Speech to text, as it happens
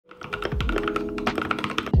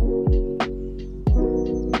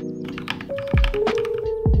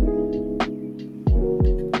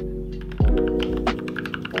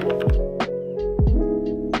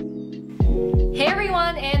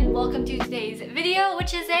video,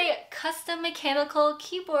 which is a custom mechanical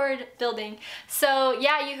keyboard building. So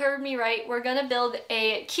yeah, you heard me right. We're gonna build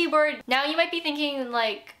a keyboard. Now you might be thinking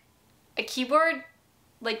like a keyboard,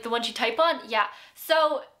 like the ones you type on? Yeah.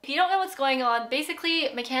 So if you don't know what's going on, basically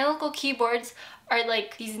mechanical keyboards are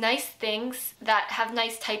like these nice things that have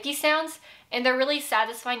nice typey sounds, and they're really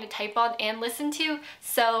satisfying to type on and listen to.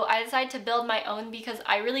 So I decided to build my own because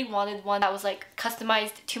I really wanted one that was like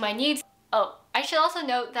customized to my needs. Oh, I should also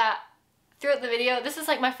note that throughout the video, this is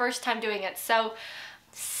like my first time doing it, so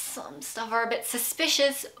some stuff are a bit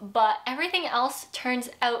suspicious, but everything else turns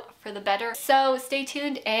out for the better. So stay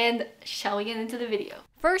tuned, and shall we get into the video?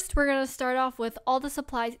 First, we're going to start off with all the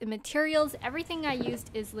supplies and materials. Everything I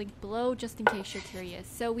used is linked below just in case you're curious.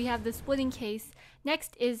 So we have this wooden case.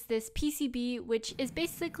 Next is this PCB, which is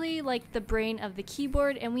basically like the brain of the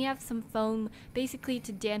keyboard, and we have some foam basically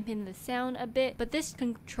to dampen the sound a bit, but this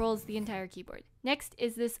controls the entire keyboard. Next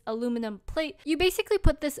is this aluminum plate. You basically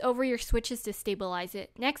put this over your switches to stabilize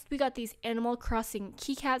it. Next, we got these Animal Crossing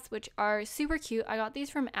keycaps, which are super cute. I got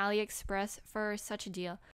these from AliExpress for such a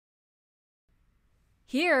deal.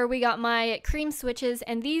 Here we got my cream switches,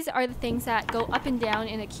 and these are the things that go up and down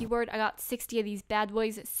in a keyboard. I got 60 of these bad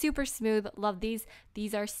boys, super smooth, love these.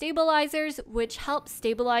 These are stabilizers, which help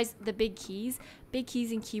stabilize the big keys. Big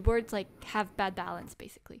keys in keyboards like have bad balance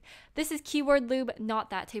basically. This is keyboard lube, not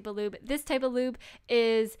that type of lube. This type of lube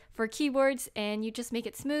is for keyboards, and you just make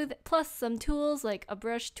it smooth, plus some tools like a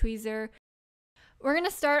brush, tweezer. We're going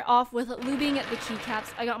to start off with lubing the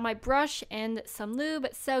keycaps. I got my brush and some lube.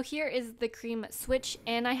 So here is the cream switch,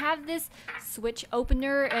 and I have this switch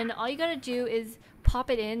opener, and all you got to do is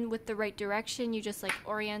pop it in with the right direction. You just like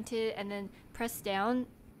orient it and then press down.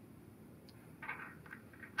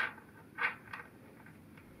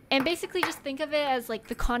 And basically just think of it as like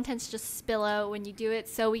the contents just spill out when you do it.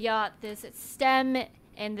 So we got this stem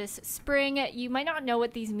and this spring. You might not know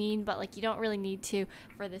what these mean, but like you don't really need to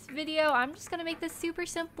for this video. I'm just gonna make this super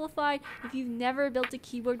simplified if you've never built a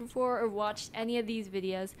keyboard before or watched any of these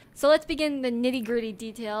videos. So let's begin the nitty-gritty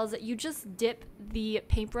details. You just dip the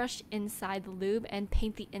paintbrush inside the lube and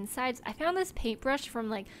paint the insides. I found this paintbrush from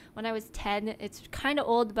like when I was 10. It's kind of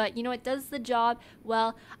old, but you know, it does the job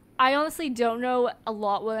well. I honestly don't know a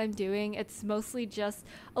lot what I'm doing. It's mostly just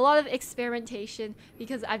a lot of experimentation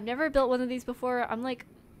because I've never built one of these before. I'm like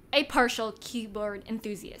a partial keyboard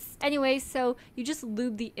enthusiast. Anyway, so you just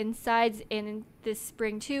lube the insides and in this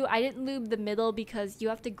spring too. I didn't lube the middle because you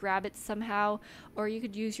have to grab it somehow, or you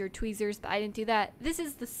could use your tweezers, but I didn't do that. This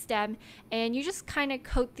is the stem, and you just kind of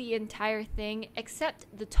coat the entire thing except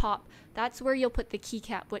the top. That's where you'll put the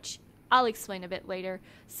keycap, which I'll explain a bit later.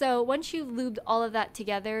 So once you've lubed all of that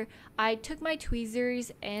together, I took my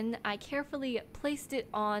tweezers and I carefully placed it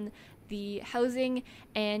on the housing,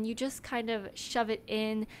 and you just kind of shove it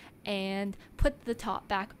in and put the top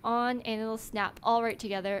back on, and it'll snap all right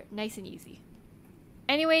together, nice and easy.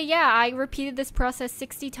 Anyway, yeah, I repeated this process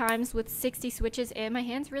 60 times with 60 switches, and my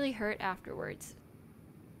hands really hurt afterwards.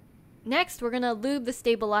 Next, we're going to lube the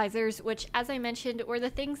stabilizers, which, as I mentioned, were the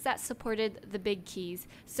things that supported the big keys.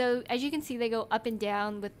 So, as you can see, they go up and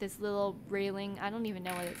down with this little railing. I don't even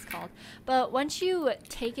know what it's called. But once you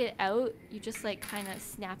take it out, you just like kind of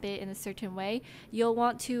snap it in a certain way. You'll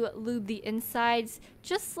want to lube the insides,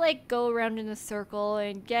 just like go around in a circle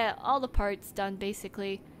and get all the parts done,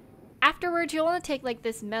 basically. Afterwards, you'll want to take like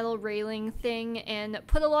this metal railing thing and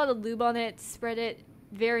put a lot of lube on it, spread it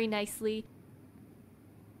very nicely.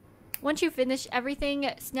 Once you finish everything,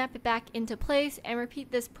 snap it back into place and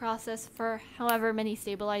repeat this process for however many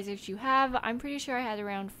stabilizers you have. I'm pretty sure I had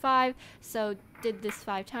around 5, so did this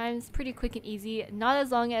 5 times. Pretty quick and easy, not as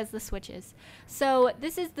long as the switches. So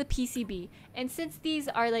this is the PCB, and since these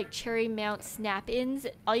are like cherry mount snap-ins,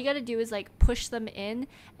 all you gotta do is like push them in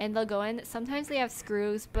and they'll go in. Sometimes they have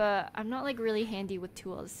screws, but I'm not like really handy with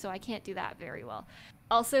tools, so I can't do that very well.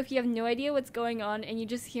 Also, if you have no idea what's going on and you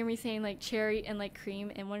just hear me saying like cherry and like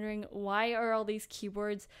cream and wondering why are all these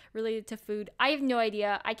keyboards related to food, I have no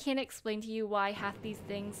idea. I can't explain to you why half these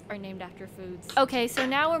things are named after foods. Okay, so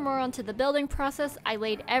now we're more onto the building process. I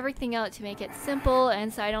laid everything out to make it simple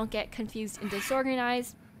and so I don't get confused and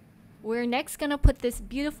disorganized. We're next going to put this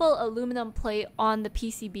beautiful aluminum plate on the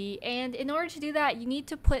PCB, and in order to do that you need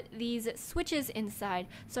to put these switches inside.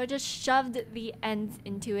 So I just shoved the ends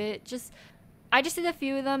into it. I just did a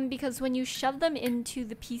few of them because when you shove them into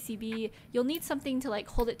the PCB, you'll need something to like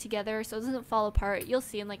hold it together so it doesn't fall apart. You'll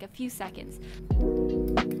see in like a few seconds.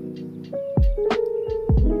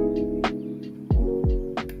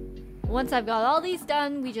 Once I've got all these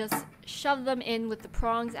done, we just shove them in with the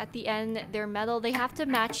prongs at the end, they're metal. They have to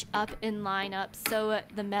match up and line up so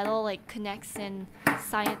the metal like connects and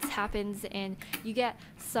science happens and you get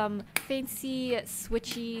some fancy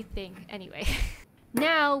switchy thing. Anyway.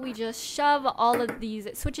 Now we just shove all of these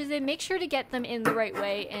switches in. Make sure to get them in the right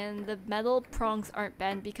way and the metal prongs aren't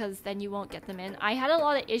bent because then you won't get them in. I had a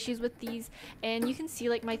lot of issues with these and you can see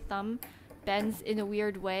like my thumb bends in a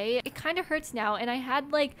weird way. It kind of hurts now and I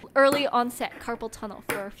had like early onset carpal tunnel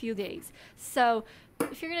for a few days. So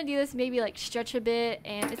if you're gonna do this, maybe like stretch a bit,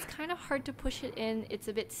 and it's kind of hard to push it in. It's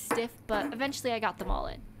a bit stiff, but eventually I got them all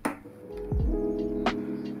in.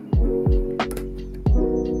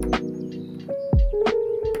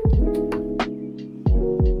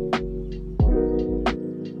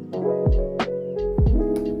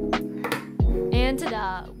 And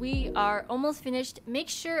ta-da! We are almost finished. Make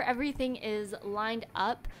sure everything is lined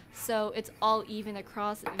up so it's all even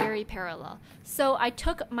across, very parallel. So I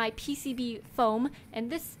took my PCB foam,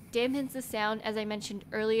 and this dampens the sound. As I mentioned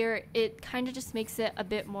earlier, it kind of just makes it a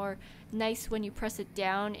bit more nice when you press it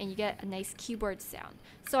down and you get a nice keyboard sound.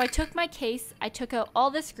 So I took my case, I took out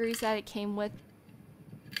all the screws that it came with.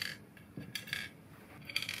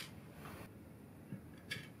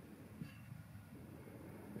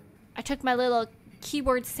 I took my little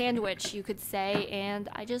keyboard sandwich, you could say, and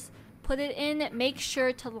I just put it in. Make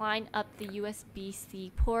sure to line up the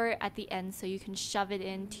USB-C port at the end so you can shove it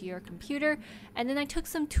into your computer. And then I took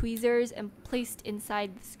some tweezers and placed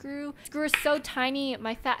inside the screw. The screw is so tiny,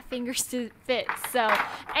 my fat fingers didn't fit. So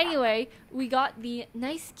anyway, we got the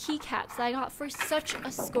nice keycaps that I got for such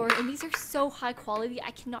a score, and these are so high quality.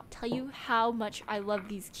 I cannot tell you how much I love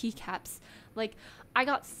these keycaps. Like, I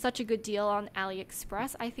got such a good deal on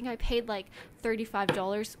AliExpress. I think I paid like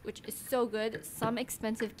 $35, which is so good. Some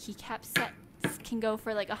expensive keycap sets can go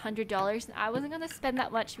for like $100, and I wasn't gonna spend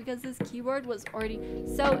that much because this keyboard was already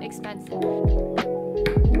so expensive.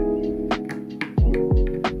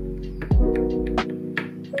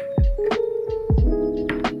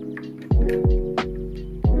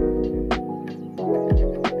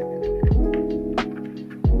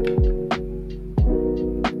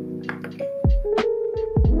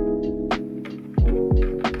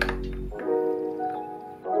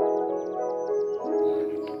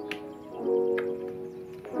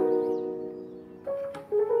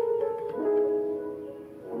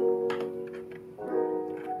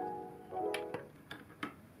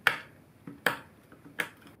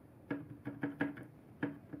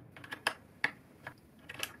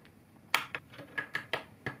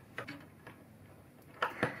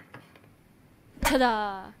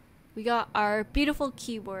 Ta-da! We got our beautiful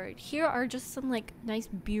keyboard. Here are just some like nice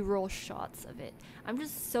B-roll shots of it. I'm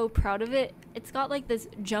just so proud of it. It's got like this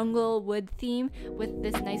jungle wood theme with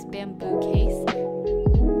this nice bamboo case.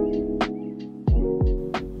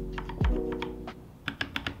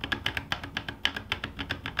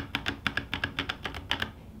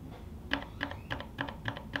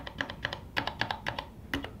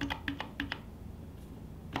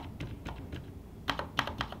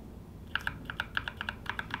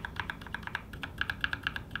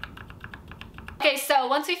 Okay, so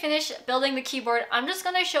once we finish building the keyboard, I'm just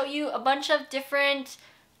gonna show you a bunch of different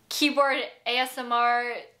keyboard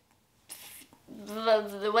ASMR,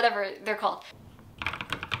 whatever they're called.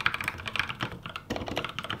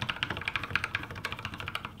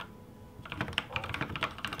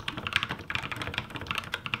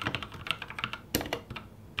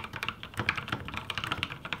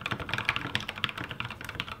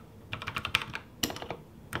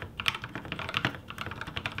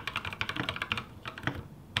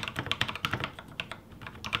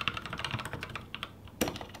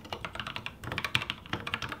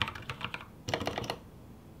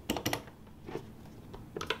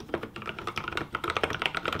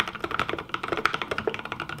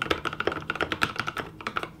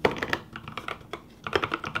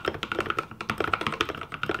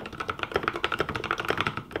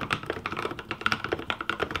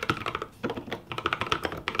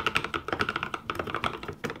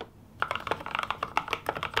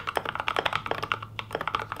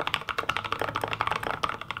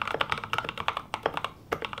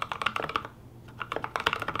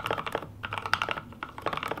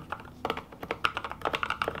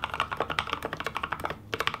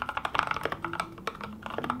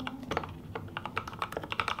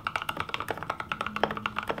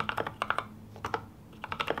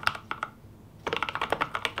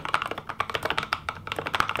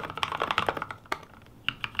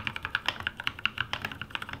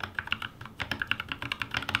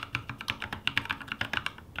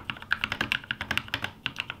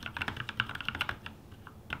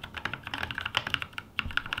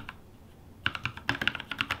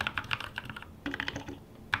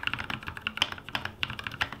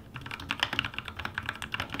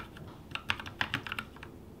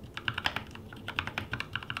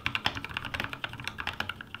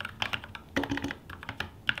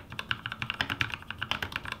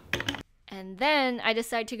 then I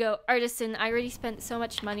decided to go aRtiSaN. I already spent so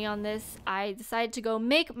much money on this. I decided to go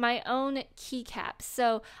make my own keycaps.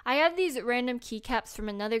 So I have these random keycaps from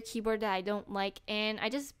another keyboard that I don't like, and I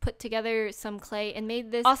just put together some clay and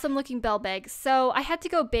made this awesome looking bell bag. So I had to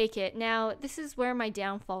go bake it. Now this is where my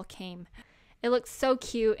downfall came. It looks so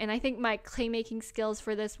cute, and I think my clay making skills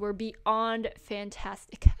for this were beyond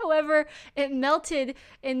fantastic. However, it melted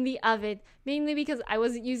in the oven, mainly because I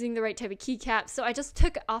wasn't using the right type of keycap. So I just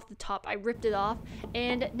took it off the top, I ripped it off,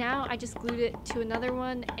 and now I just glued it to another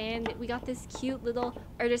one, and we got this cute little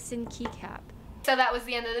aRtiSaN keycap. So that was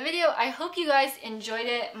the end of the video. I hope you guys enjoyed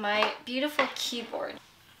it. My beautiful keyboard.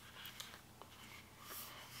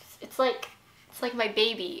 It's like my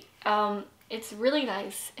baby. It's really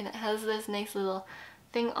nice, and it has this nice little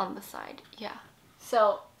thing on the side. Yeah.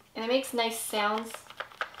 So, and it makes nice sounds,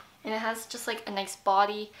 and it has just like a nice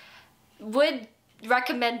body. Would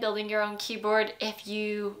recommend building your own keyboard if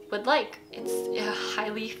you would like. It's a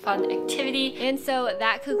highly fun activity. And so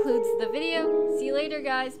that concludes the video. See you later,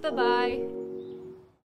 guys. Bye-bye.